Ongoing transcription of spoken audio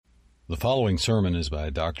The following sermon is by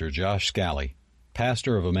Dr. Josh Scally,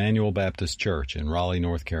 pastor of Emmanuel Baptist Church in Raleigh,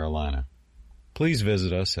 North Carolina. Please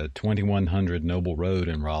visit us at 2100 Noble Road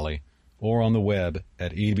in Raleigh or on the web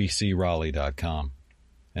at ebcraleigh.com.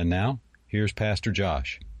 And now, here's Pastor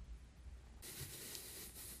Josh.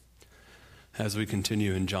 As we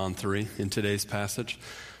continue in John 3 in today's passage,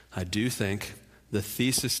 I do think the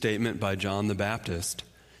thesis statement by John the Baptist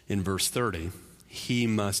in verse 30, he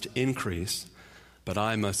must increase, but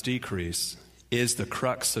I must decrease, is the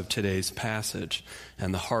crux of today's passage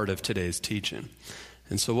and the heart of today's teaching.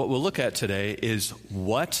 And so what we'll look at today is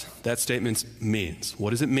what that statement means.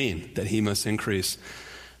 What does it mean that he must increase,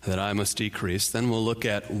 that I must decrease? Then we'll look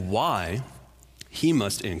at why he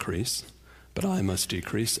must increase, but I must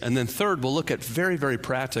decrease. And then third, we'll look at very, very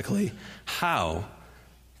practically, how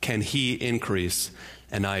can he increase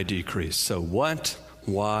and I decrease? So what,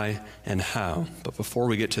 why, and how? But before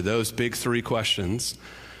we get to those big three questions,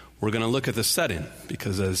 we're going to look at the setting,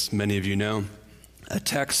 because as many of you know, a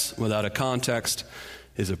text without a context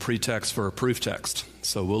is a pretext for a proof text.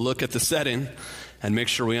 So we'll look at the setting and make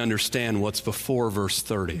sure we understand what's before verse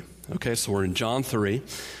 30. Okay, so we're in John 3.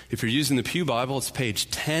 If you're using the Pew Bible, it's page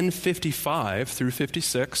 1055 through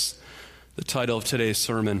 56. The title of today's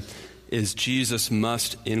sermon is Jesus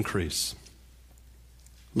Must Increase.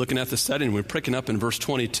 Looking at the setting, we're picking up in verse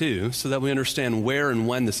 22 so that we understand where and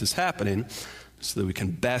when this is happening, so that we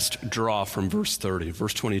can best draw from verse 30.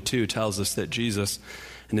 Verse 22 tells us that Jesus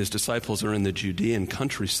and his disciples are in the Judean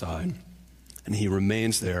countryside, and he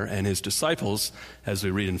remains there, and his disciples, as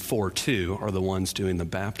we read in 4:2, are the ones doing the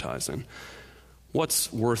baptizing.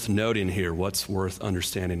 What's worth noting here? What's worth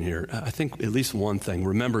understanding here? I think at least one thing.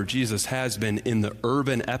 Remember, Jesus has been in the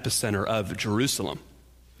urban epicenter of Jerusalem.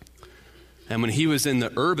 And when he was in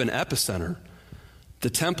the urban epicenter, the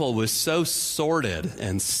temple was so sordid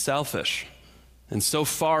and selfish and so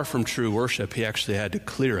far from true worship, he actually had to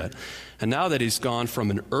clear it. And now that he's gone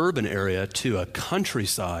from an urban area to a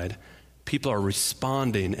countryside, people are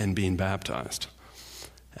responding and being baptized.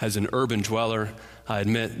 As an urban dweller, I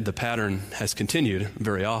admit the pattern has continued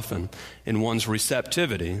very often in one's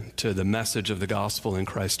receptivity to the message of the gospel in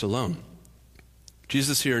Christ alone.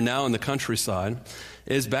 Jesus here now in the countryside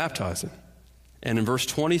is baptizing. And in verse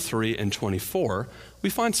 23 and 24, we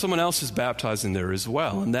find someone else is baptizing there as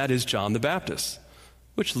well, and that is John the Baptist,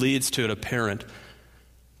 which leads to an apparent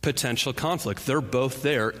potential conflict. They're both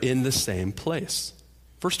there in the same place.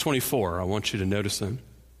 Verse 24, I want you to notice it.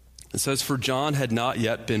 It says, "For John had not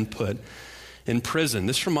yet been put in prison."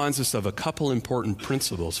 This reminds us of a couple important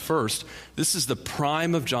principles. First, this is the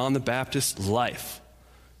prime of John the Baptist's life.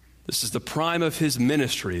 This is the prime of his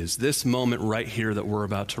ministry, is this moment right here that we're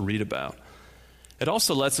about to read about. It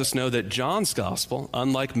also lets us know that John's gospel,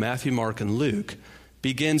 unlike Matthew, Mark, and Luke,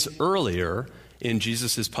 begins earlier in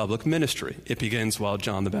Jesus' public ministry. It begins while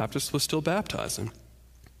John the Baptist was still baptizing.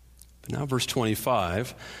 But now verse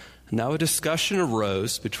 25, "Now a discussion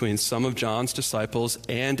arose between some of John's disciples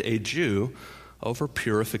and a Jew over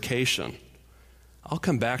purification." I'll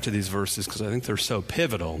come back to these verses because I think they're so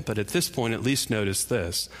pivotal, but at this point at least notice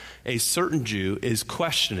this. A certain Jew is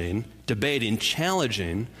questioning, debating,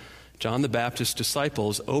 challenging John the Baptist's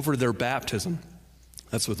disciples over their baptism.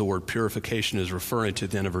 That's what the word purification is referring to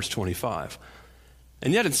at the end of verse 25.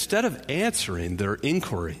 And yet instead of answering their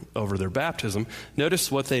inquiry over their baptism, notice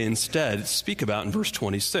what they instead speak about in verse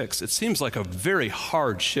 26. It seems like a very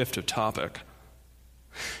hard shift of topic.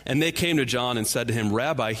 "And they came to John and said to him,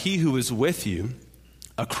 'Rabbi, he who is with you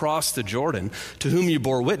across the Jordan, to whom you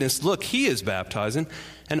bore witness, look, he is baptizing,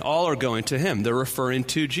 and all are going to him.'" They're referring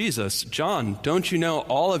to Jesus. "John, don't you know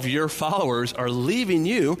all of your followers are leaving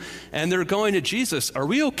you and they're going to Jesus? Are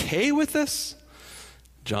we okay with this?"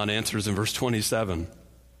 John answers in verse 27,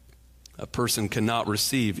 "A person cannot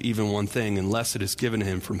receive even one thing unless it is given to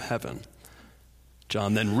him from heaven."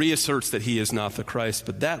 John then reasserts that he is not the Christ,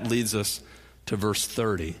 but that leads us to verse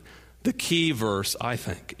 30. The key verse, I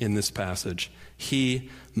think, in this passage: "He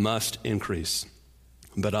must increase,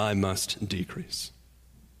 but I must decrease."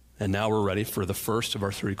 And now we're ready for the first of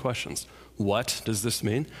our three questions. What does this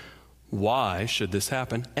mean? Why should this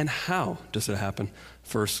happen? And how does it happen?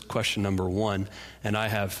 First, question number one, and I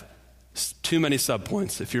have too many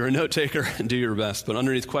subpoints. If you're a note taker, do your best. But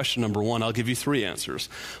underneath question number one, I'll give you three answers.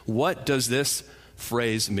 What does this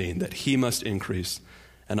phrase mean, that he must increase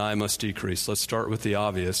and I must decrease? Let's start with the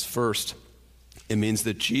obvious. First, it means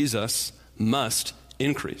that Jesus must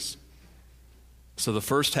increase. So the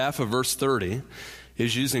first half of verse 30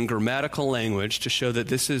 is using grammatical language to show that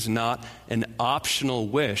this is not an optional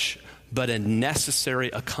wish, but a necessary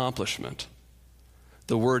accomplishment.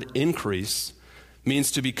 The word increase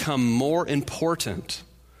means to become more important,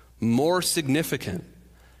 more significant,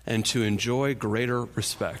 and to enjoy greater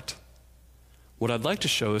respect. What I'd like to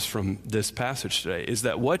show us from this passage today is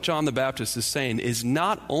that what John the Baptist is saying is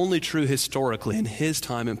not only true historically in his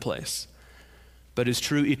time and place, but is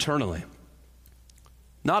true eternally.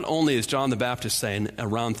 Not only is John the Baptist saying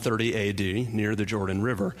around 30 AD, near the Jordan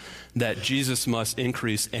River, that Jesus must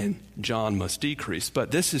increase and John must decrease, but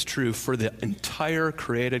this is true for the entire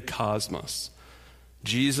created cosmos.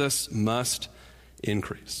 Jesus must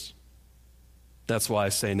increase. That's why I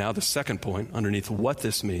say now the second point underneath what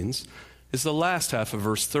this means is the last half of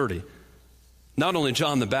verse 30. Not only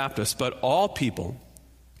John the Baptist, but all people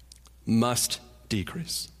must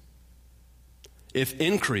decrease. If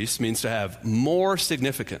increase means to have more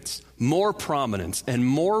significance, more prominence, and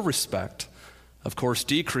more respect, of course,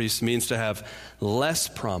 decrease means to have less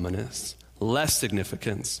prominence, less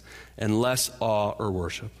significance, and less awe or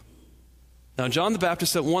worship. Now, John the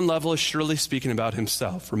Baptist at one level is surely speaking about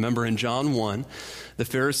himself. Remember in John 1, the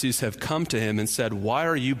Pharisees have come to him and said, "Why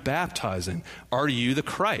are you baptizing? Are you the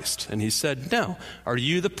Christ?" And he said, "No." "Are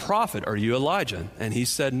you the prophet? Are you Elijah?" And he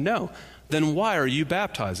said, "No." "Then why are you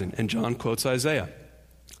baptizing?" And John quotes Isaiah,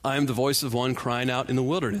 "I am the voice of one crying out in the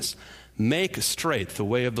wilderness, make straight the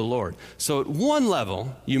way of the Lord." So at one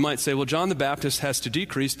level, you might say, well, John the Baptist has to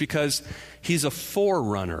decrease because he's a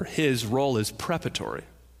forerunner. His role is preparatory.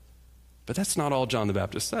 But that's not all John the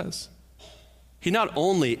Baptist says. He not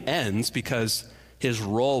only ends because his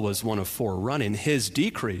role was one of forerunning, his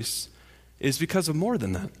decrease is because of more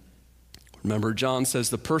than that. Remember, John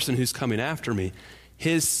says, the person who's coming after me,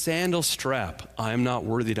 his sandal strap I am not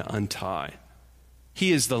worthy to untie.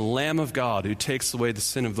 He is the Lamb of God who takes away the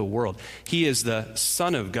sin of the world. He is the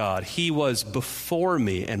Son of God. He was before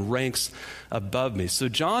me and ranks above me. So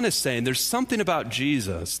John is saying there's something about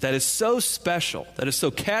Jesus that is so special, that is so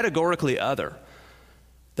categorically other,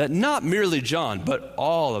 that not merely John, but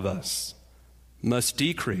all of us must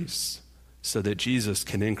decrease so that Jesus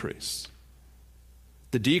can increase.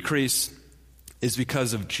 The decrease is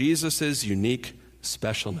because of Jesus' unique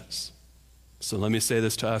specialness. So let me say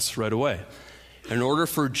this to us right away. In order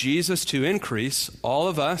for Jesus to increase, all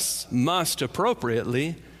of us must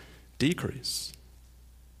appropriately decrease.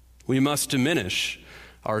 We must diminish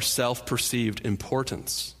our self-perceived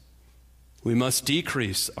importance. We must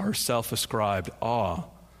decrease our self-ascribed awe.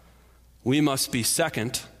 We must be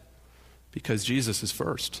second because Jesus is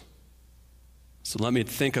first. So let me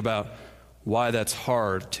think about why that's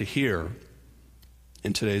hard to hear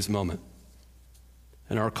in today's moment.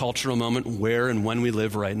 In our cultural moment, where and when we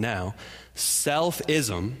live right now,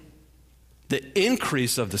 selfism, the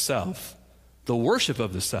increase of the self, the worship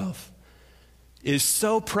of the self, is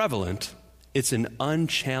so prevalent, it's an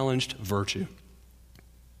unchallenged virtue.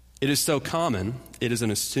 It is so common, it is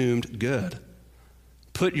an assumed good.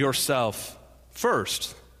 Put yourself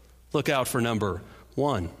first. Look out for number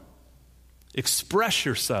one. Express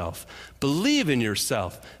yourself. Believe in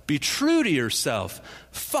yourself. Be true to yourself.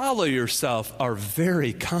 Follow yourself are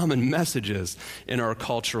very common messages in our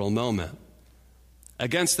cultural moment.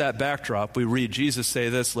 Against that backdrop, we read Jesus say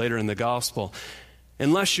this later in the gospel.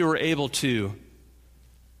 Unless you are able to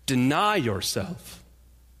deny yourself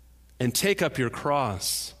and take up your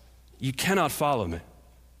cross, you cannot follow me.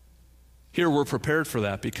 Here we're prepared for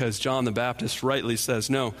that because John the Baptist rightly says,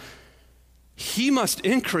 no, he must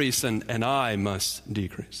increase and I must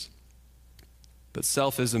decrease. But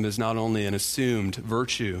selfism is not only an assumed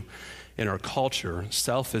virtue in our culture,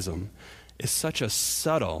 selfism is such a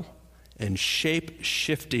subtle and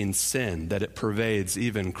shape-shifting sin that it pervades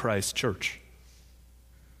even Christ's church.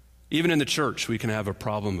 Even in the church, we can have a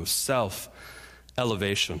problem of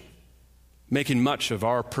self-elevation, making much of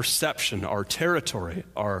our perception, our territory,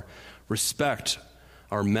 our respect,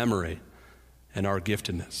 our memory, and our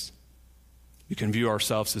giftedness. We can view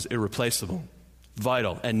ourselves as irreplaceable,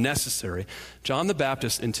 vital, and necessary. John the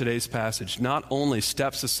Baptist in today's passage not only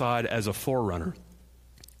steps aside as a forerunner,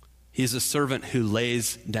 he's a servant who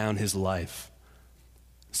lays down his life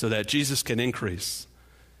so that Jesus can increase,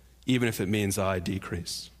 even if it means I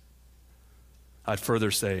decrease. I'd further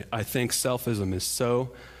say, I think selfism is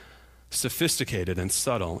so sophisticated and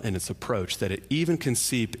subtle in its approach that it even can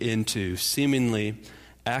seep into seemingly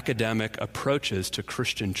academic approaches to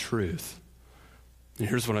Christian truth. And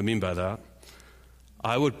here's what I mean by that.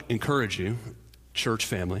 I would encourage you, church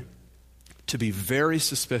family, to be very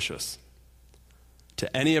suspicious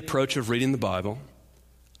to any approach of reading the Bible,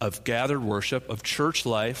 of gathered worship, of church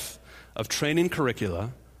life, of training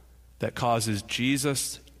curricula that causes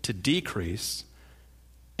Jesus to decrease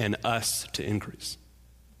and us to increase.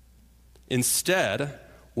 Instead,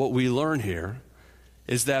 what we learn here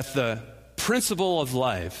is that the principle of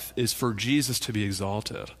life is for Jesus to be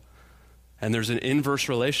exalted And there's an inverse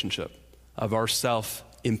relationship of our self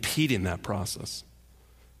impeding that process.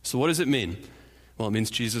 So what does it mean? Well, it means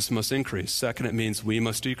Jesus must increase. Second, it means we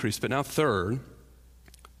must decrease. But now third,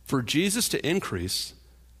 for Jesus to increase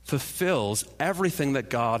fulfills everything that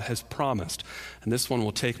God has promised. And this one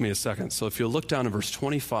will take me a second. So if you'll look down at verse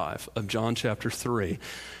 25 of John chapter 3,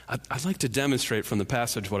 I'd like to demonstrate from the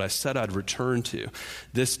passage what I said I'd return to.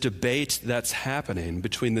 This debate that's happening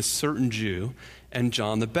between this certain Jew and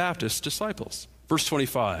John the Baptist's disciples. Verse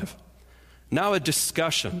 25, now a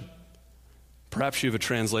discussion. Perhaps you have a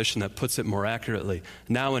translation that puts it more accurately.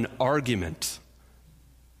 Now an argument.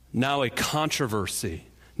 Now a controversy.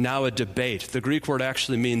 Now a debate. The Greek word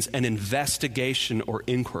actually means an investigation or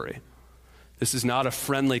inquiry. This is not a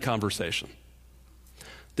friendly conversation.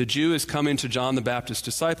 The Jew is coming to John the Baptist's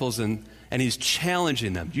disciples and he's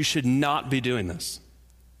challenging them. You should not be doing this.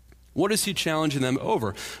 What is he challenging them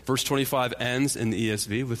over? Verse 25 ends in the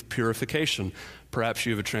ESV with purification. Perhaps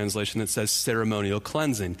you have a translation that says ceremonial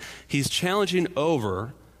cleansing. He's challenging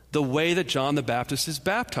over the way that John the Baptist is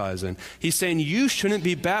baptizing. He's saying, you shouldn't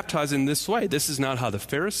be baptizing this way. This is not how the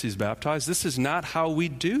Pharisees baptize. This is not how we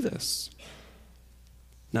do this.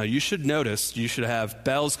 Now, you should notice, you should have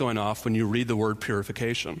bells going off when you read the word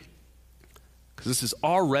purification, because this has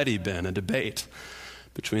already been a debate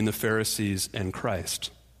between the Pharisees and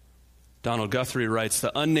Christ. Donald Guthrie writes,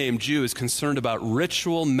 the unnamed Jew is concerned about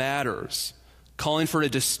ritual matters, calling for a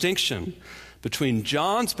distinction between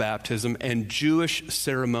John's baptism and Jewish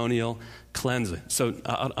ceremonial cleansing. So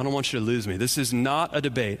I don't want you to lose me. This is not a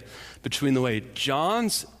debate between the way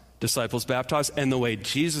John's disciples baptize and the way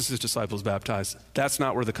Jesus' disciples baptize. That's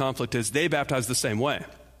not where the conflict is. They baptize the same way.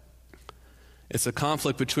 It's a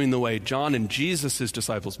conflict between the way John and Jesus'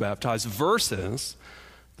 disciples baptize versus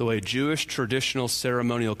the way Jewish traditional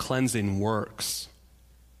ceremonial cleansing works.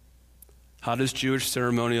 How does Jewish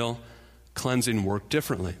ceremonial cleansing work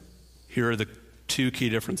differently? Here are the two key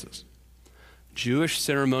differences. Jewish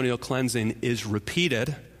ceremonial cleansing is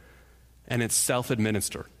repeated and it's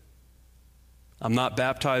self-administered. I'm not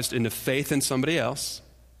baptized into faith in somebody else,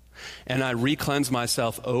 and I re-cleanse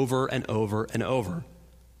myself over and over and over.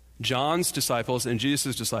 John's disciples and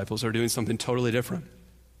Jesus' disciples are doing something totally different.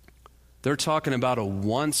 They're talking about a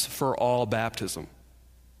once-for-all baptism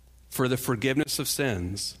for the forgiveness of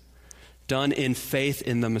sins done in faith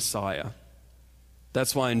in the Messiah.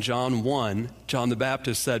 That's why in John 1, John the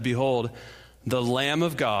Baptist said, behold, the Lamb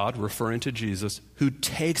of God, referring to Jesus, who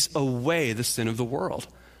takes away the sin of the world.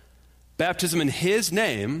 Baptism in his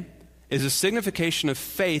name is a signification of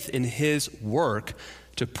faith in his work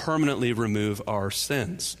to permanently remove our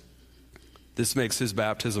sins. This makes his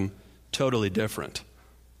baptism totally different.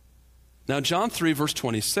 Now, John 3, verse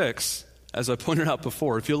 26, as I pointed out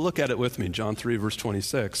before, if you look at it with me, John 3, verse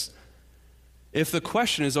 26, if the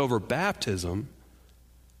question is over baptism,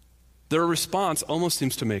 their response almost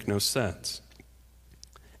seems to make no sense.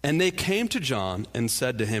 And they came to John and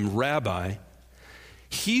said to him, Rabbi,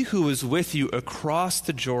 he who was with you across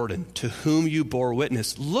the Jordan, to whom you bore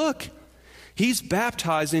witness, look, he's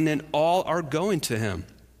baptizing and all are going to him.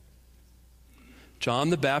 John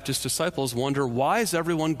the Baptist's disciples wonder, why is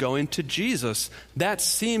everyone going to Jesus? That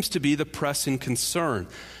seems to be the pressing concern.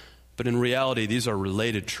 But in reality, these are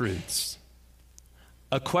related truths.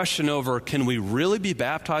 A question over, can we really be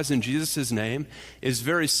baptized in Jesus' name, is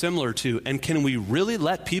very similar to, and can we really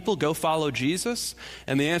let people go follow Jesus?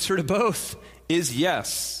 And the answer to both is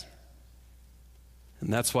yes.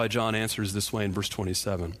 And that's why John answers this way in verse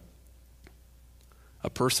 27. A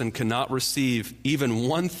person cannot receive even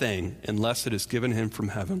one thing unless it is given him from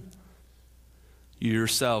heaven. You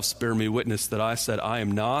yourselves bear me witness that I said, I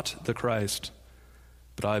am not the Christ,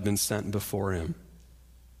 but I have been sent before him.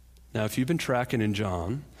 Now, if you've been tracking in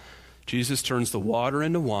John, Jesus turns the water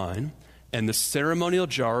into wine, and the ceremonial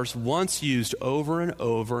jars, once used over and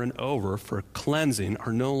over and over for cleansing,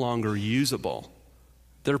 are no longer usable.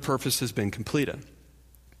 Their purpose has been completed.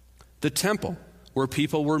 The temple, where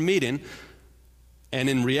people were meeting, and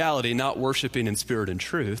in reality not worshiping in spirit and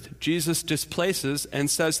truth, Jesus displaces and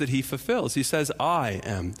says that he fulfills. He says, I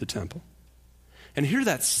am the temple. And here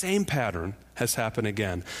that same pattern has happened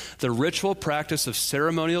again. The ritual practice of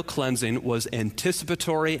ceremonial cleansing was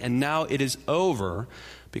anticipatory, and now it is over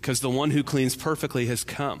because the one who cleans perfectly has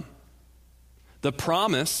come. The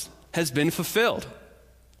promise has been fulfilled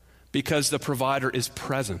because the provider is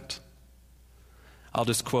present. I'll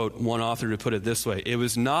just quote one author to put it this way. It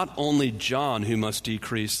was not only John who must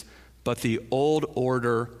decrease, but the old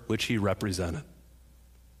order which he represented.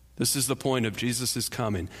 This is the point of Jesus'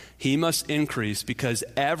 coming. He must increase because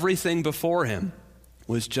everything before him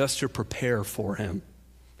was just to prepare for him.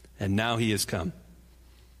 And now he has come.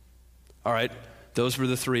 All right, those were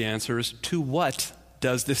the three answers. To what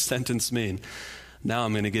does this sentence mean? Now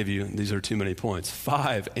I'm going to give you, these are too many points,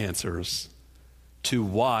 5 answers to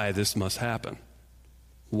why this must happen.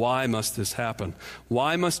 Why must this happen?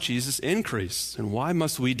 Why must Jesus increase? And why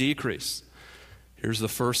must we decrease? Here's the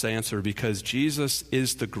first answer: because Jesus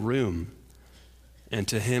is the groom, and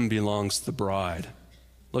to him belongs the bride.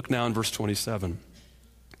 Look now in verse 27.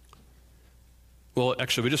 Well,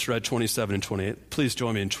 actually, we just read 27 and 28. Please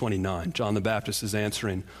join me in 29. John the Baptist is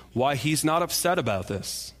answering why he's not upset about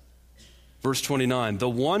this. Verse 29, the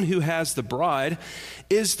one who has the bride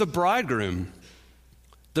is the bridegroom.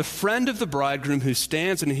 The friend of the bridegroom who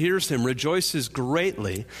stands and hears him rejoices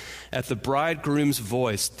greatly at the bridegroom's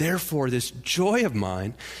voice. Therefore, this joy of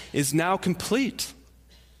mine is now complete.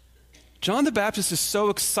 John the Baptist is so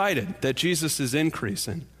excited that Jesus is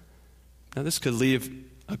increasing. Now, this could leave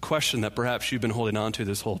a question that perhaps you've been holding on to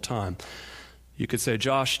this whole time. You could say,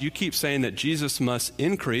 Josh, you keep saying that Jesus must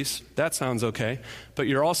increase. That sounds okay. But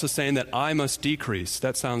you're also saying that I must decrease.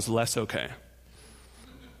 That sounds less okay.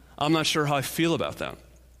 I'm not sure how I feel about that.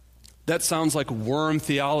 That sounds like worm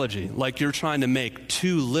theology, like you're trying to make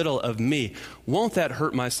too little of me. Won't that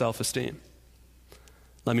hurt my self-esteem?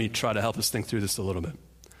 Let me try to help us think through this a little bit.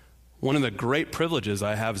 One of the great privileges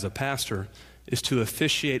I have as a pastor is to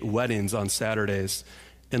officiate weddings on Saturdays,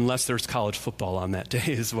 unless there's college football on that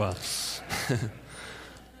day as well.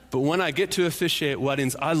 But when I get to officiate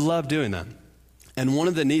weddings, I love doing them. And one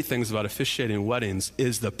of the neat things about officiating weddings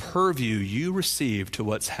is the purview you receive to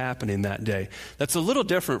what's happening that day. That's a little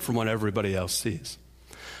different from what everybody else sees.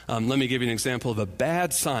 Let me give you an example of a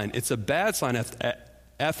bad sign. It's a bad sign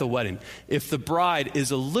at the wedding if the bride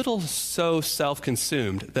is a little so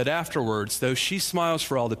self-consumed that afterwards, though she smiles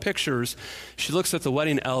for all the pictures, she looks at the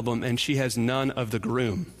wedding album and she has none of the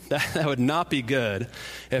groom. That would not be good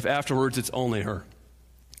if afterwards it's only her.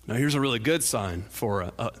 Now here's a really good sign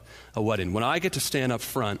for a wedding. When I get to stand up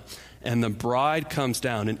front and the bride comes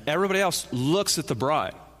down and everybody else looks at the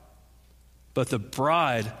bride, but the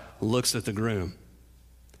bride looks at the groom.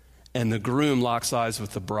 And the groom locks eyes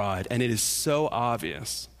with the bride. And it is so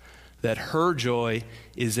obvious that her joy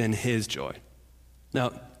is in his joy.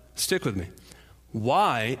 Now, stick with me.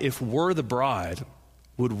 Why, if we're the bride,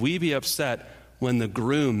 would we be upset when the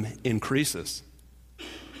groom increases?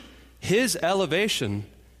 His elevation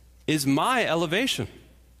is my elevation.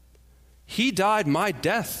 He died my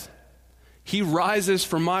death. He rises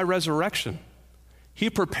for my resurrection. He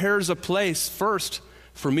prepares a place first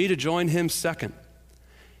for me to join him second.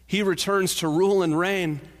 He returns to rule and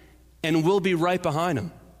reign, and we'll be right behind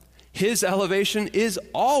him. His elevation is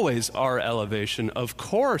always our elevation. Of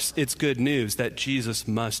course, it's good news that Jesus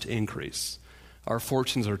must increase. Our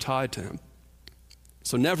fortunes are tied to him.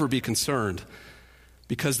 So never be concerned,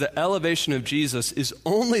 because the elevation of Jesus is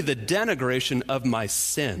only the denigration of my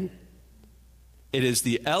sin. It is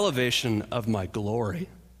the elevation of my glory.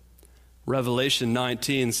 Revelation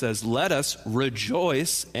 19 says, let us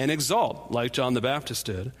rejoice and exult, like John the Baptist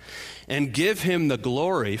did, and give him the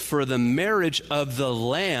glory, for the marriage of the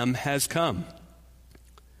Lamb has come,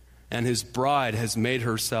 and his bride has made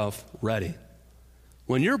herself ready.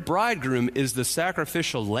 When your bridegroom is the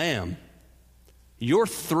sacrificial lamb, you're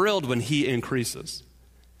thrilled when he increases.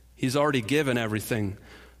 He's already given everything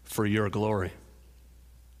for your glory.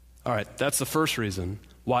 All right, that's the first reason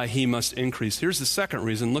why he must increase. Here's the second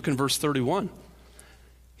reason. Look in verse 31.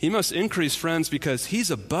 He must increase, friends, because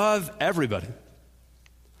he's above everybody.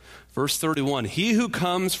 Verse 31, he who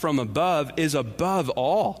comes from above is above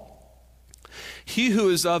all. He who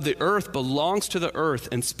is of the earth belongs to the earth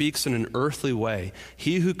and speaks in an earthly way.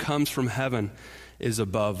 He who comes from heaven is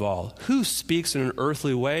above all. Who speaks in an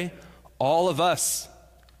earthly way? All of us,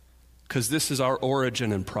 because this is our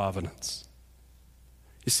origin and provenance.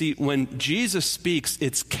 You see, when Jesus speaks,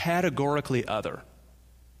 it's categorically other.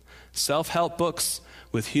 Self-help books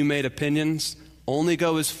with human opinions only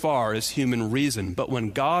go as far as human reason. But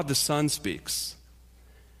when God the Son speaks,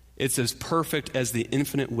 it's as perfect as the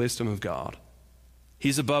infinite wisdom of God.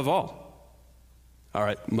 He's above all. All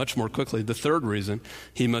right, much more quickly, the third reason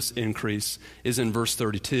he must increase is in verse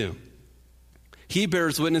 32. He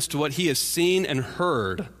bears witness to what he has seen and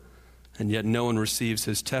heard, and yet no one receives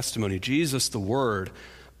his testimony. Jesus, the Word,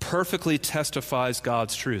 perfectly testifies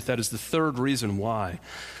God's truth. That is the third reason why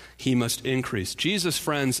he must increase. Jesus,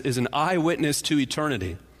 friends, is an eyewitness to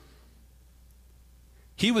eternity.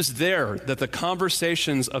 He was there that the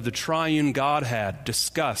conversations of the triune Godhead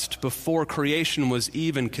discussed before creation was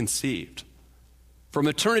even conceived. From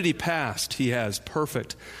eternity past, he has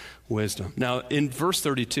perfect wisdom. Now, in verse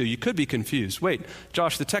 32, you could be confused. Wait,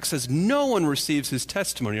 Josh, the text says no one receives his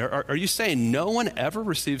testimony. Are you saying no one ever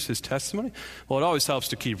receives his testimony? Well, it always helps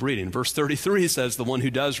to keep reading. Verse 33 says the one who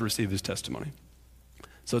does receive his testimony.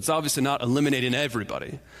 So it's obviously not eliminating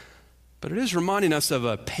everybody, but it is reminding us of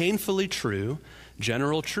a painfully true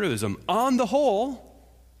general truism. On the whole,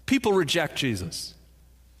 people reject Jesus.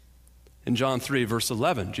 In John 3, verse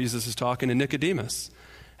 11, Jesus is talking to Nicodemus,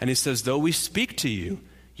 and he says, though we speak to you,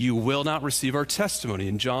 you will not receive our testimony.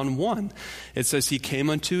 In John 1, it says he came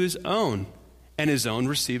unto his own, and his own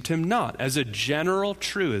received him not. As a general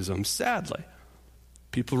truism, sadly,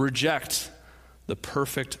 people reject the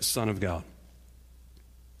perfect Son of God.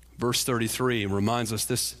 Verse 33 reminds us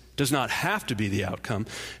this does not have to be the outcome.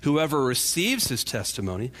 Whoever receives his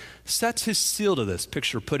testimony sets his seal to this.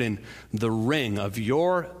 Picture putting the ring of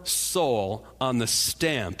your soul on the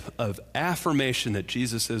stamp of affirmation that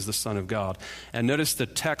Jesus is the Son of God. And notice the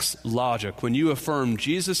text logic. When you affirm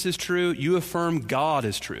Jesus is true, you affirm God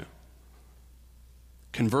is true.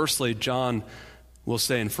 Conversely, John will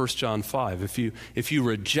say in 1 John 5, if you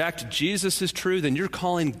reject Jesus is true, then you're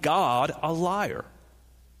calling God a liar.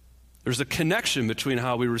 There's a connection between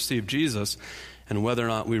how we receive Jesus and whether or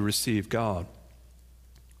not we receive God.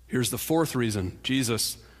 Here's the fourth reason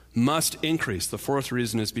Jesus must increase. The fourth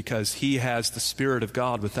reason is because he has the Spirit of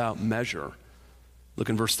God without measure. Look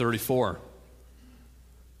in verse 34.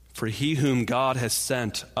 For he whom God has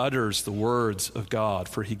sent utters the words of God,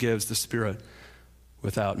 for he gives the Spirit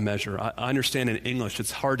without measure. I understand in English it's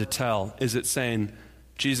hard to tell. Is it saying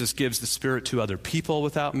Jesus gives the Spirit to other people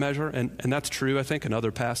without measure? And that's true, I think, in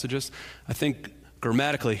other passages. I think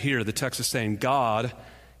grammatically here, the text is saying God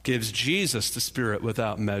gives Jesus the Spirit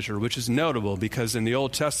without measure, which is notable because in the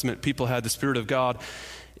Old Testament, people had the Spirit of God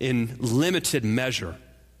in limited measure,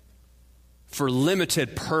 for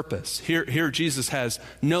limited purpose. Here Jesus has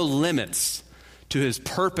no limits to his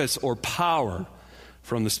purpose or power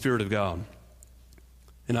from the Spirit of God.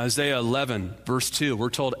 In Isaiah 11, verse 2, we're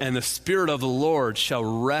told, and the Spirit of the Lord shall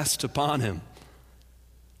rest upon him,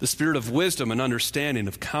 the Spirit of wisdom and understanding,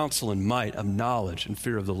 of counsel and might, of knowledge and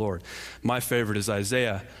fear of the Lord. My favorite is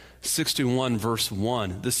Isaiah 61, verse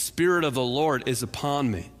 1. The Spirit of the Lord is upon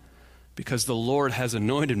me, because the Lord has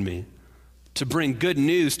anointed me to bring good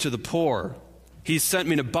news to the poor. He sent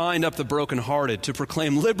me to bind up the brokenhearted, to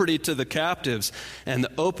proclaim liberty to the captives, and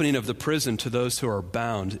the opening of the prison to those who are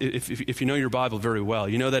bound. If you know your Bible very well,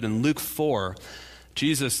 you know that in Luke 4,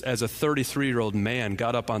 Jesus, as a 33-year-old man,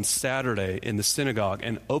 got up on Saturday in the synagogue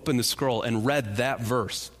and opened the scroll and read that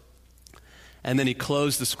verse. And then he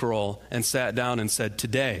closed the scroll and sat down and said,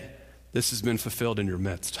 today, this has been fulfilled in your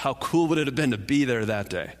midst. How cool would it have been to be there that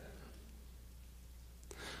day?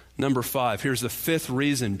 Number 5, here's the fifth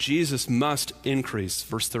reason Jesus must increase.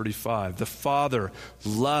 Verse 35, the Father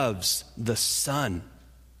loves the Son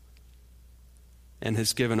and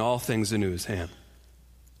has given all things into his hand.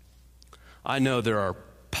 I know there are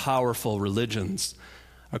powerful religions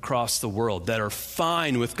across the world that are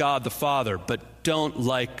fine with God the Father, but don't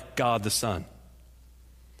like God the Son.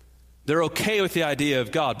 They're okay with the idea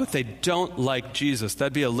of God, but they don't like Jesus.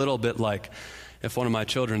 That'd be a little bit like if one of my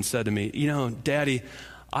children said to me, Daddy,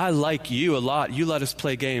 I like you a lot. You let us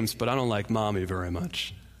play games, but I don't like Mommy very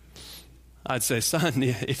much. I'd say, son,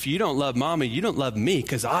 if you don't love Mommy, you don't love me,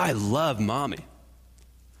 because I love Mommy.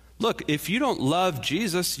 Look, if you don't love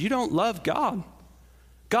Jesus, you don't love God.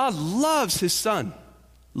 God loves his Son.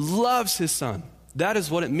 Loves his Son. That is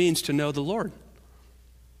what it means to know the Lord.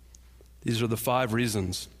 These are the 5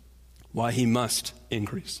 reasons why he must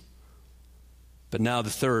increase. But now the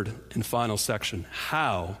third and final section.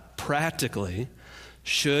 How, practically,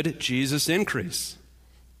 should Jesus increase?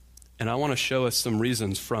 And I want to show us some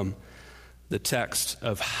reasons from the text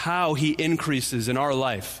of how he increases in our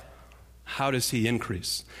life. How does he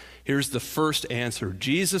increase? Here's the first answer.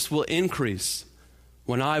 Jesus will increase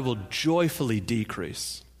when I will joyfully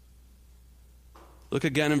decrease. Look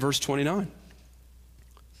again in verse 29.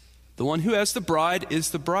 The one who has the bride is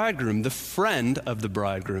the bridegroom. The friend of the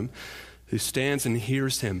bridegroom who stands and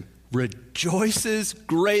hears him rejoices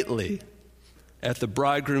greatly at the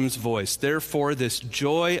bridegroom's voice. Therefore, this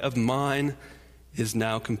joy of mine is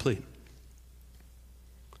now complete.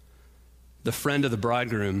 The friend of the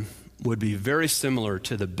bridegroom would be very similar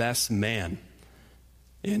to the best man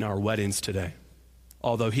in our weddings today,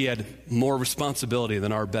 although he had more responsibility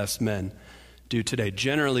than our best men do today.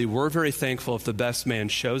 Generally, we're very thankful if the best man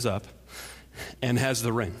shows up and has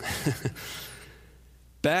the ring.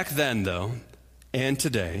 Back then, though, and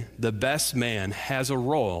today, the best man has a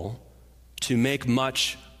role to make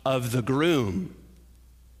much of the groom.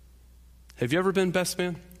 Have you ever been best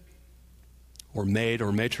man? or maid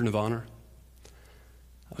or matron of honor?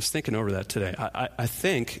 I was thinking over that today. I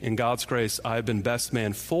think, in God's grace, I've been best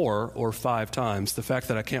man 4 or 5 times. The fact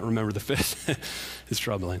that I can't remember the 5th is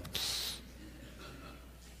troubling.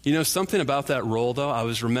 You know, something about that role, though, I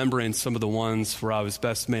was remembering some of the ones where I was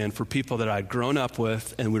best man for people that I'd grown up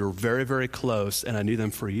with, and we were very, very close, and I knew them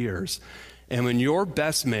for years. And when you're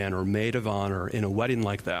best man or maid of honor in a wedding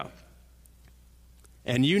like that,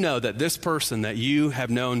 and you know that this person that you have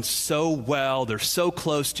known so well, they're so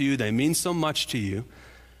close to you, they mean so much to you,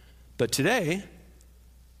 but today,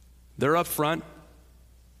 they're up front,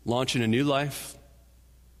 launching a new life.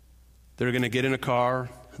 They're going to get in a car,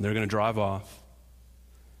 and they're going to drive off.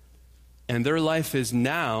 And their life is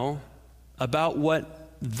now about what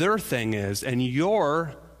their thing is, and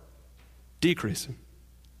you're decreasing.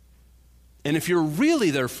 And if you're really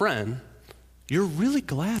their friend, you're really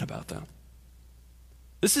glad about that.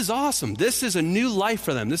 This is awesome. This is a new life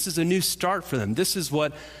for them. This is a new start for them. This is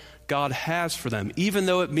what God has for them, even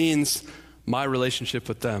though it means my relationship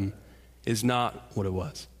with them is not what it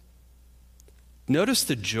was. Notice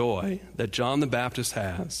the joy that John the Baptist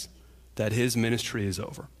has that his ministry is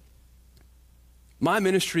over. My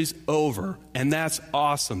ministry's over, and that's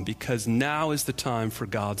awesome because now is the time for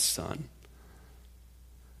God's Son.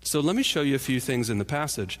 So let me show you a few things in the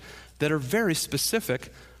passage that are very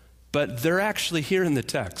specific, but they're actually here in the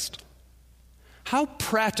text. What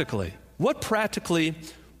practically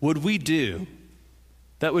would we do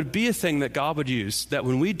that would be a thing that God would use, that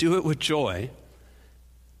when we do it with joy,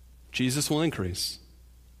 Jesus will increase,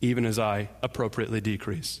 even as I appropriately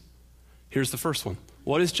decrease? Here's the first one.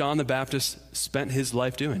 What has John the Baptist spent his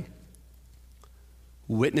life doing?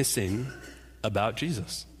 Witnessing about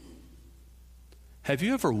Jesus. Have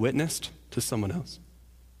you ever witnessed to someone else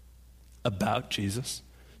about Jesus?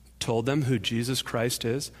 Told them who Jesus Christ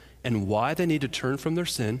is and why they need to turn from their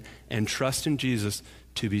sin and trust in Jesus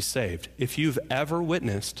to be saved? If you've ever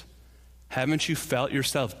witnessed, haven't you felt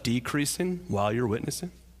yourself decreasing while you're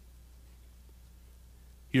witnessing?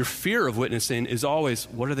 Your fear of witnessing is always,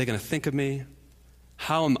 what are they going to think of me?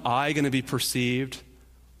 How am I going to be perceived?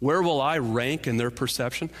 Where will I rank in their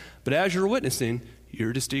perception? But as you're witnessing,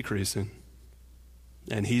 you're just decreasing.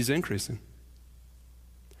 And he's increasing.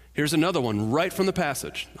 Here's another one right from the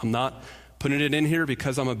passage. I'm not putting it in here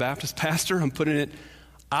because I'm a Baptist pastor. I'm putting it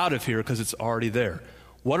out of here because it's already there.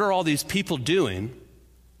 What are all these people doing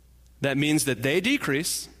that means that they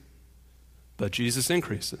decrease, but Jesus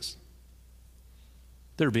increases?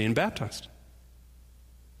 They're being baptized.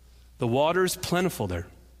 The water's plentiful there.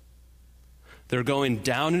 They're going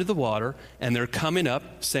down into the water, and they're coming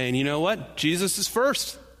up saying, you know what? Jesus is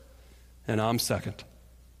first, and I'm second.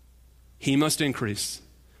 He must increase.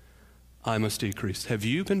 I must decrease. Have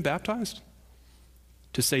you been baptized?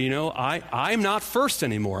 To say, you know, I'm not first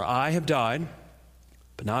anymore. I have died,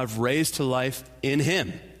 but now I've raised to life in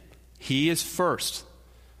him. He is first.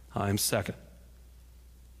 I'm second.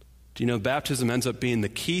 Do you know baptism ends up being the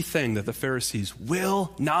key thing that the Pharisees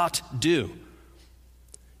will not do?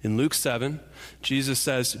 In Luke 7, Jesus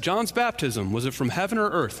says, John's baptism, was it from heaven or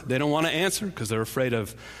earth? They don't want to answer because they're afraid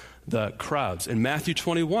of the crowds. In Matthew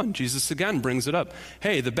 21, Jesus again brings it up.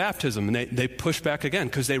 Hey, the baptism, and they push back again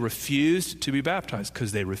because they refused to be baptized,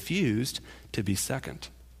 because they refused to be second.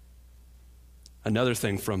 Another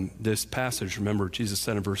thing from this passage, remember Jesus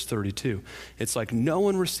said in verse 32, it's like no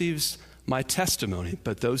one receives my testimony,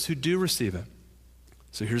 but those who do receive it.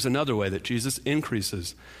 So here's another way that Jesus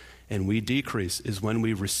increases and we decrease is when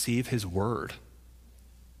we receive his word.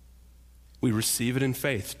 We receive it in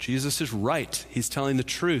faith. Jesus is right. He's telling the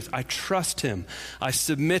truth. I trust him. I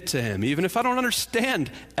submit to him. Even if I don't understand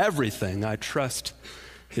everything, I trust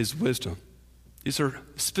his wisdom. These are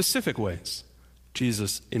specific ways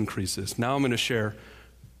Jesus increases. Now I'm going to share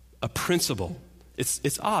a principle.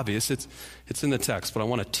 It's obvious. It's in the text, but I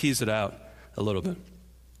want to tease it out a little bit.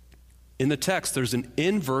 In the text, there's an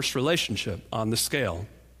inverse relationship on the scale.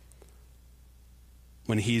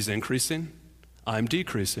 When he's increasing, I'm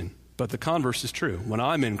decreasing. But the converse is true. When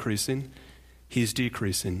I'm increasing, he's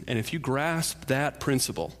decreasing. And if you grasp that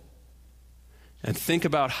principle and think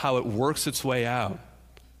about how it works its way out,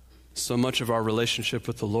 so much of our relationship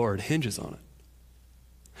with the Lord hinges on it.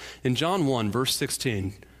 In John 1, verse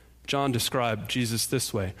 16, John described Jesus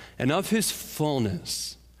this way, and of his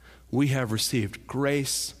fullness we have received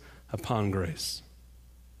grace upon grace.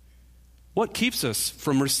 What keeps us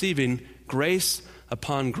from receiving grace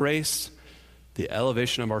upon grace? The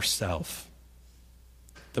elevation of ourself,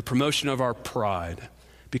 the promotion of our pride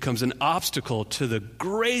becomes an obstacle to the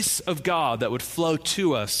grace of God that would flow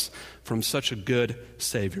to us from such a good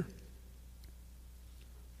Savior.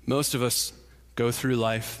 Most of us go through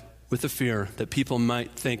life with the fear that people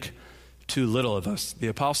might think too little of us. The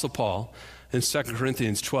Apostle Paul in 2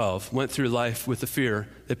 Corinthians 12 went through life with the fear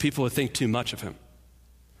that people would think too much of him.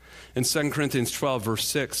 In 2 Corinthians 12, verse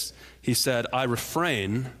 6, he said, I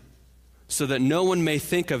refrain so that no one may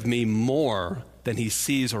think of me more than he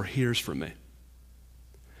sees or hears from me.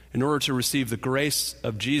 In order to receive the grace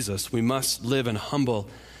of Jesus, we must live in humble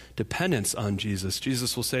dependence on Jesus.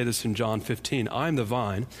 Jesus will say this in John 15, I am the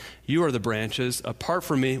vine, you are the branches. Apart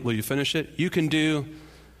from me, will you finish it? You can do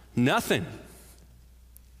nothing.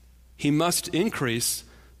 He must increase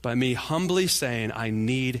by me humbly saying, I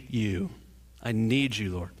need you. I need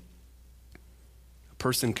you, Lord. A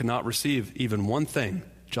person cannot receive even one thing,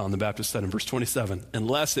 John the Baptist said in verse 27,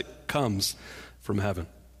 unless it comes from heaven.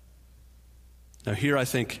 Now here, I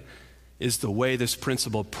think, is the way this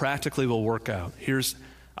principle practically will work out. Here's,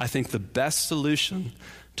 I think, the best solution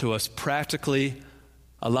to us practically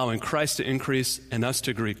allowing Christ to increase and us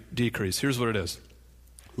to decrease. Here's what it is.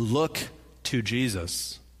 Look to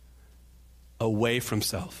Jesus away from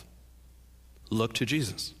self. Look to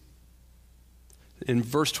Jesus. In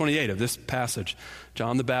verse 28 of this passage,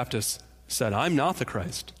 John the Baptist said, I'm not the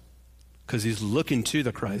Christ, because he's looking to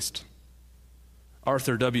the Christ.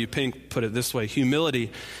 Arthur W. Pink put it this way,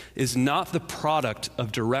 humility is not the product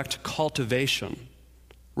of direct cultivation.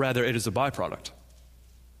 Rather, it is a byproduct.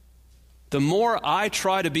 The more I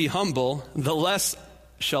try to be humble, the less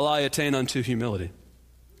shall I attain unto humility.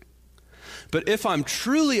 But if I'm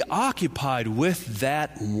truly occupied with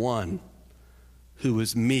that one who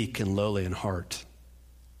is meek and lowly in heart,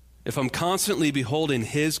 if I'm constantly beholding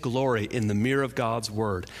his glory in the mirror of God's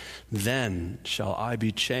word, then shall I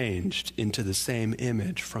be changed into the same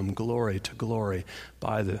image from glory to glory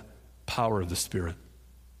by the power of the Spirit.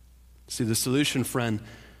 See, the solution, friend,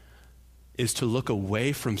 is to look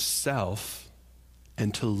away from self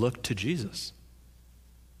and to look to Jesus.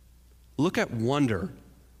 Look at wonder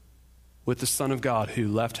with the Son of God who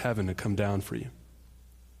left heaven to come down for you.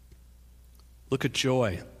 Look at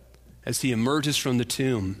joy as he emerges from the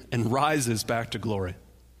tomb and rises back to glory.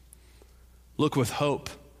 Look with hope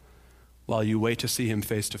while you wait to see him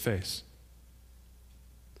face to face.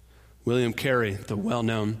 William Carey, the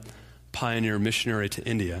well-known pioneer missionary to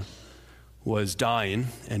India, was dying,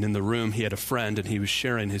 and in the room he had a friend, and he was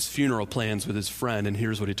sharing his funeral plans with his friend, and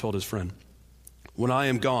here's what he told his friend. When I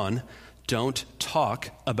am gone, don't talk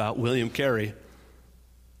about William Carey.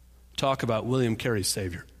 Talk about William Carey's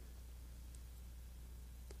Savior.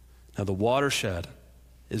 Now, the watershed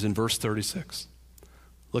is in verse 36.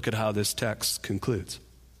 Look at how this text concludes.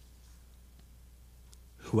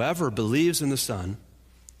 Whoever believes in the Son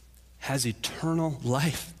has eternal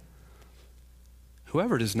life.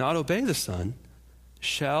 Whoever does not obey the Son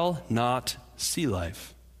shall not see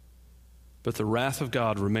life, but the wrath of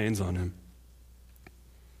God remains on him.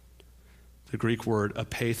 The Greek word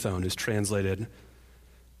apathon is translated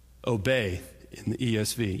obey in the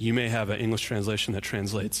ESV. You may have an English translation that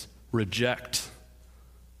translates reject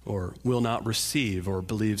or will not receive or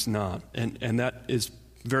believes not. And that is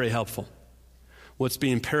very helpful. What's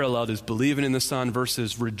being paralleled is believing in the Son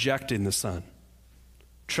versus rejecting the Son.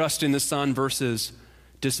 Trusting the Son versus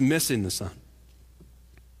dismissing the Son.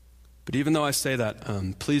 But even though I say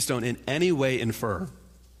that, please don't in any way infer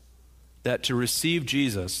that to receive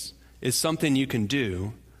Jesus is something you can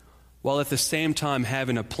do while at the same time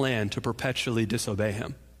having a plan to perpetually disobey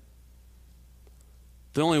him.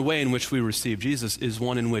 The only way in which we receive Jesus is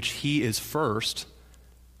one in which he is first,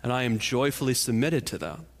 and I am joyfully submitted to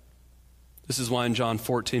that. This is why in John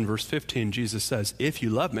 14, verse 15, Jesus says, if you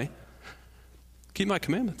love me, keep my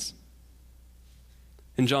commandments.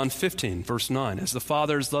 In John 15, verse 9, as the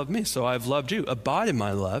Father has loved me, so I have loved you. Abide in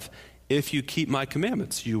my love. If you keep my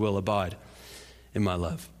commandments, you will abide in my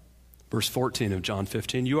love. Verse 14 of John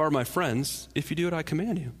 15, you are my friends if you do what I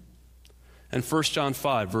command you. And 1 John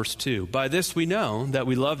 5, verse 2, by this we know that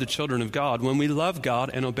we love the children of God when we love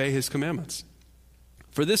God and obey his commandments.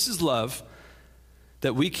 For this is love,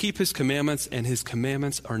 that we keep his commandments, and his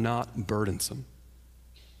commandments are not burdensome.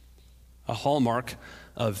 A hallmark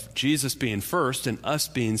of Jesus being first and us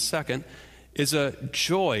being second is a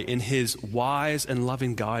joy in his wise and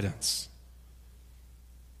loving guidance.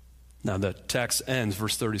 Now the text ends,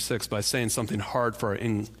 verse 36, by saying something hard for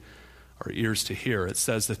our ears to hear. It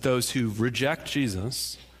says that those who reject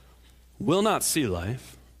Jesus will not see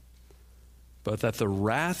life, but that the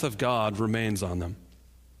wrath of God remains on them.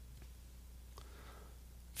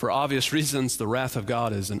 For obvious reasons, the wrath of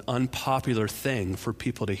God is an unpopular thing for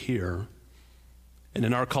people to hear. And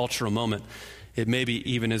in our cultural moment, it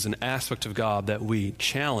maybe even is an aspect of God that we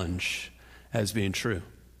challenge as being true.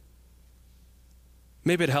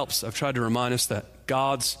 Maybe it helps. I've tried to remind us that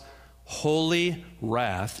God's holy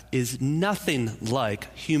wrath is nothing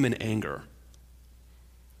like human anger.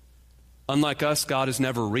 Unlike us, God is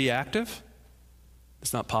never reactive.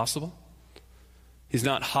 It's not possible. He's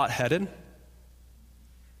not hot-headed.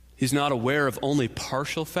 He's not aware of only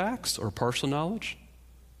partial facts or partial knowledge.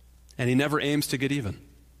 And he never aims to get even.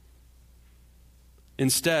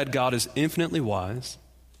 Instead, God is infinitely wise,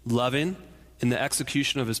 loving in the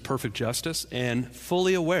execution of his perfect justice, and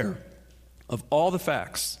fully aware of all the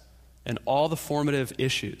facts and all the formative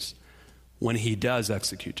issues when he does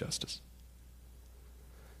execute justice.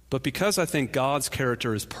 But because I think God's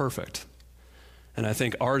character is perfect, and I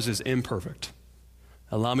think ours is imperfect,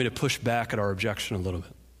 allow me to push back at our objection a little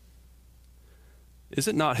bit. Is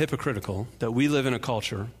it not hypocritical that we live in a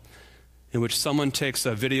culture in which someone takes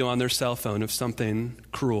a video on their cell phone of something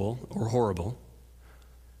cruel or horrible,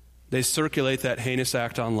 they circulate that heinous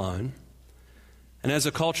act online, and as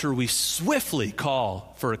a culture we swiftly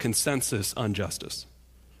call for a consensus on justice,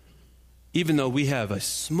 even though we have a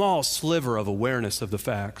small sliver of awareness of the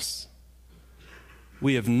facts?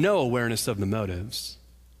 We have no awareness of the motives.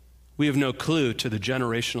 We have no clue to the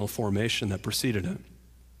generational formation that preceded it.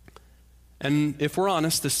 And if we're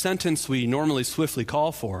honest, the sentence we normally swiftly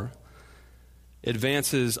call for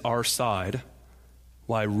advances our side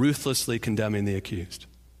while ruthlessly condemning the accused.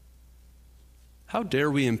 How dare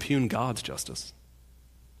we impugn God's justice?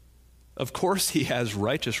 Of course he has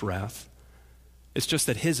righteous wrath. It's just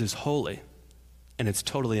that his is holy, and it's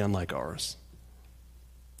totally unlike ours.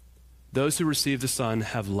 Those who receive the Son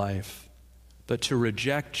have life, but to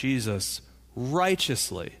reject Jesus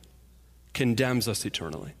righteously condemns us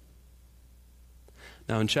eternally.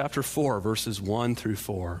 Now in chapter 4, verses 1 through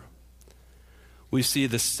 4, we see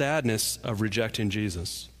the sadness of rejecting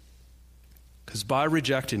Jesus. Because by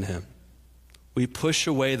rejecting him, we push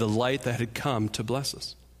away the light that had come to bless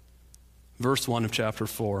us. Verse 1 of chapter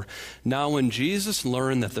 4. Now when Jesus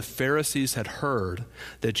learned that the Pharisees had heard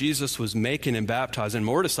that Jesus was making and baptizing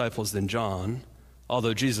more disciples than John,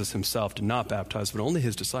 although Jesus himself did not baptize, but only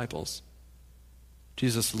his disciples,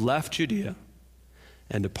 Jesus left Judea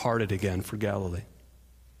and departed again for Galilee.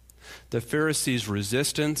 The Pharisees'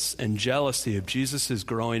 resistance and jealousy of Jesus'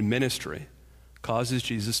 growing ministry causes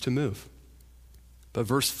Jesus to move. But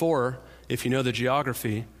verse 4, if you know the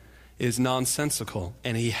geography, is nonsensical,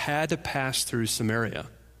 and he had to pass through Samaria.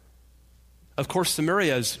 Of course,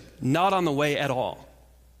 Samaria is not on the way at all.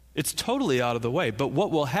 It's totally out of the way. But what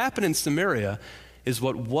will happen in Samaria is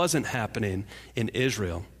what wasn't happening in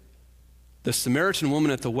Israel. The Samaritan woman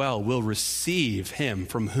at the well will receive him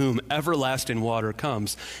from whom everlasting water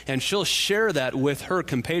comes, and she'll share that with her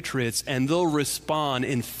compatriots, and they'll respond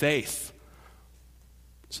in faith.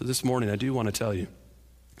 So this morning, I do want to tell you,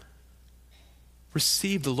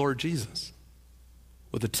 receive the Lord Jesus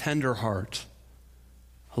with a tender heart.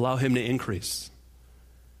 Allow him to increase,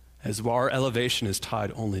 as our elevation is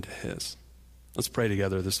tied only to his. Let's pray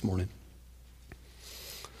together this morning.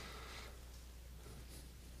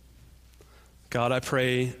 God, I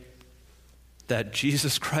pray that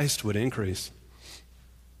Jesus Christ would increase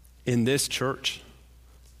in this church,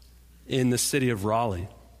 in the city of Raleigh,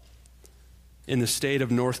 in the state of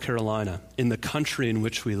North Carolina, in the country in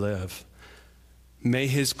which we live. May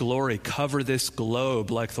his glory cover this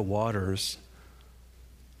globe like the waters.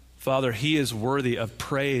 Father, he is worthy of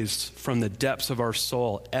praise from the depths of our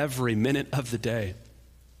soul every minute of the day.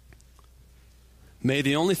 May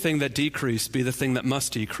the only thing that decrease be the thing that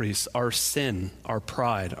must decrease, our sin, our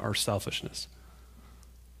pride, our selfishness.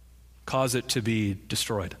 Cause it to be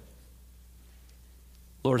destroyed.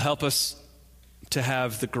 Lord, help us to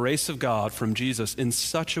have the grace of God from Jesus in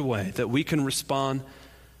such a way that we can respond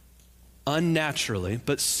unnaturally,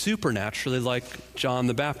 but supernaturally like John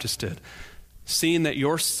the Baptist did, seeing that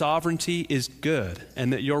your sovereignty is good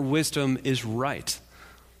and that your wisdom is right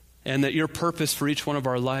and that your purpose for each one of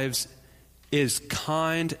our lives is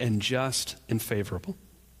kind and just and favorable.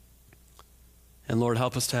 And Lord,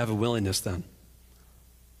 help us to have a willingness then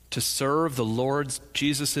to serve the Lord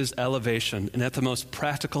Jesus' elevation. And at the most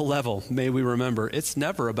practical level, may we remember, it's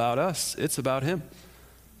never about us, it's about him.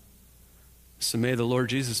 So may the Lord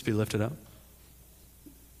Jesus be lifted up.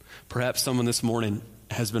 Perhaps someone this morning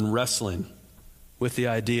has been wrestling with the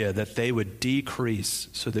idea that they would decrease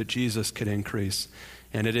so that Jesus could increase.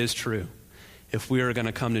 And it is true. If we are going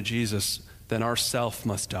to come to Jesus, then our self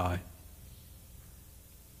must die.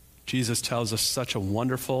 Jesus tells us such a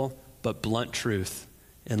wonderful but blunt truth.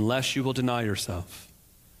 Unless you will deny yourself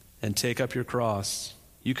and take up your cross,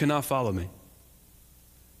 you cannot follow me.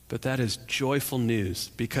 But that is joyful news,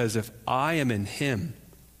 because if I am in him,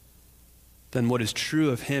 then what is true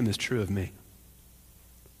of him is true of me.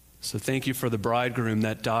 So thank you for the bridegroom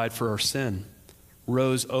that died for our sin,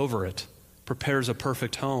 rose over it, prepares a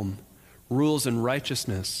perfect home, rules in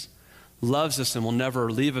righteousness, loves us and will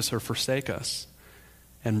never leave us or forsake us,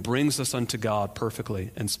 and brings us unto God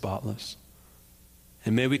perfectly and spotless.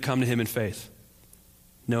 And may we come to him in faith,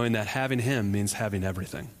 knowing that having him means having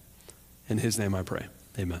everything. In his name I pray.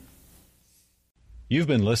 Amen. You've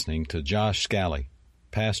been listening to Josh Scally,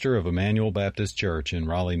 pastor of Emmanuel Baptist Church in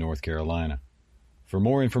Raleigh, North Carolina. For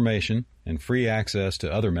more information and free access to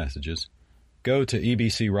other messages, go to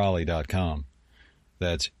ebcraleigh.com.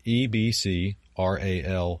 That's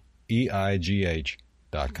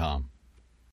ebcraleigh.com.